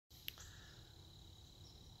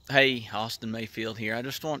Hey, Austin Mayfield here. I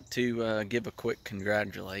just want to give a quick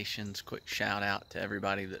congratulations, quick shout out to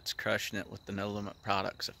everybody that's crushing it with the No Limit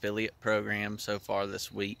Products affiliate program so far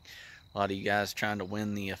this week. A lot of you guys trying to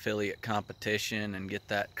win the affiliate competition and get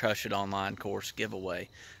that Crush It Online course giveaway.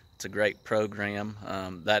 It's a great program.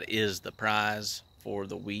 That is the prize for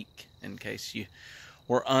the week, in case you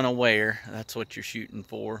were unaware. That's what you're shooting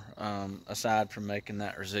for, aside from making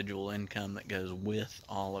that residual income that goes with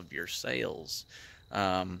all of your sales.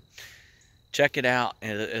 Um, Check it out,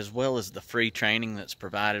 as well as the free training that's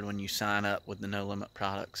provided when you sign up with the No Limit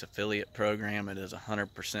Products affiliate program. It is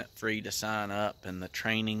 100% free to sign up, and the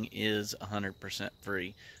training is 100%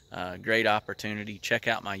 free. Great opportunity. Check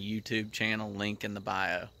out my YouTube channel, link in the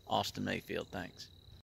bio. Austin Mayfield, thanks.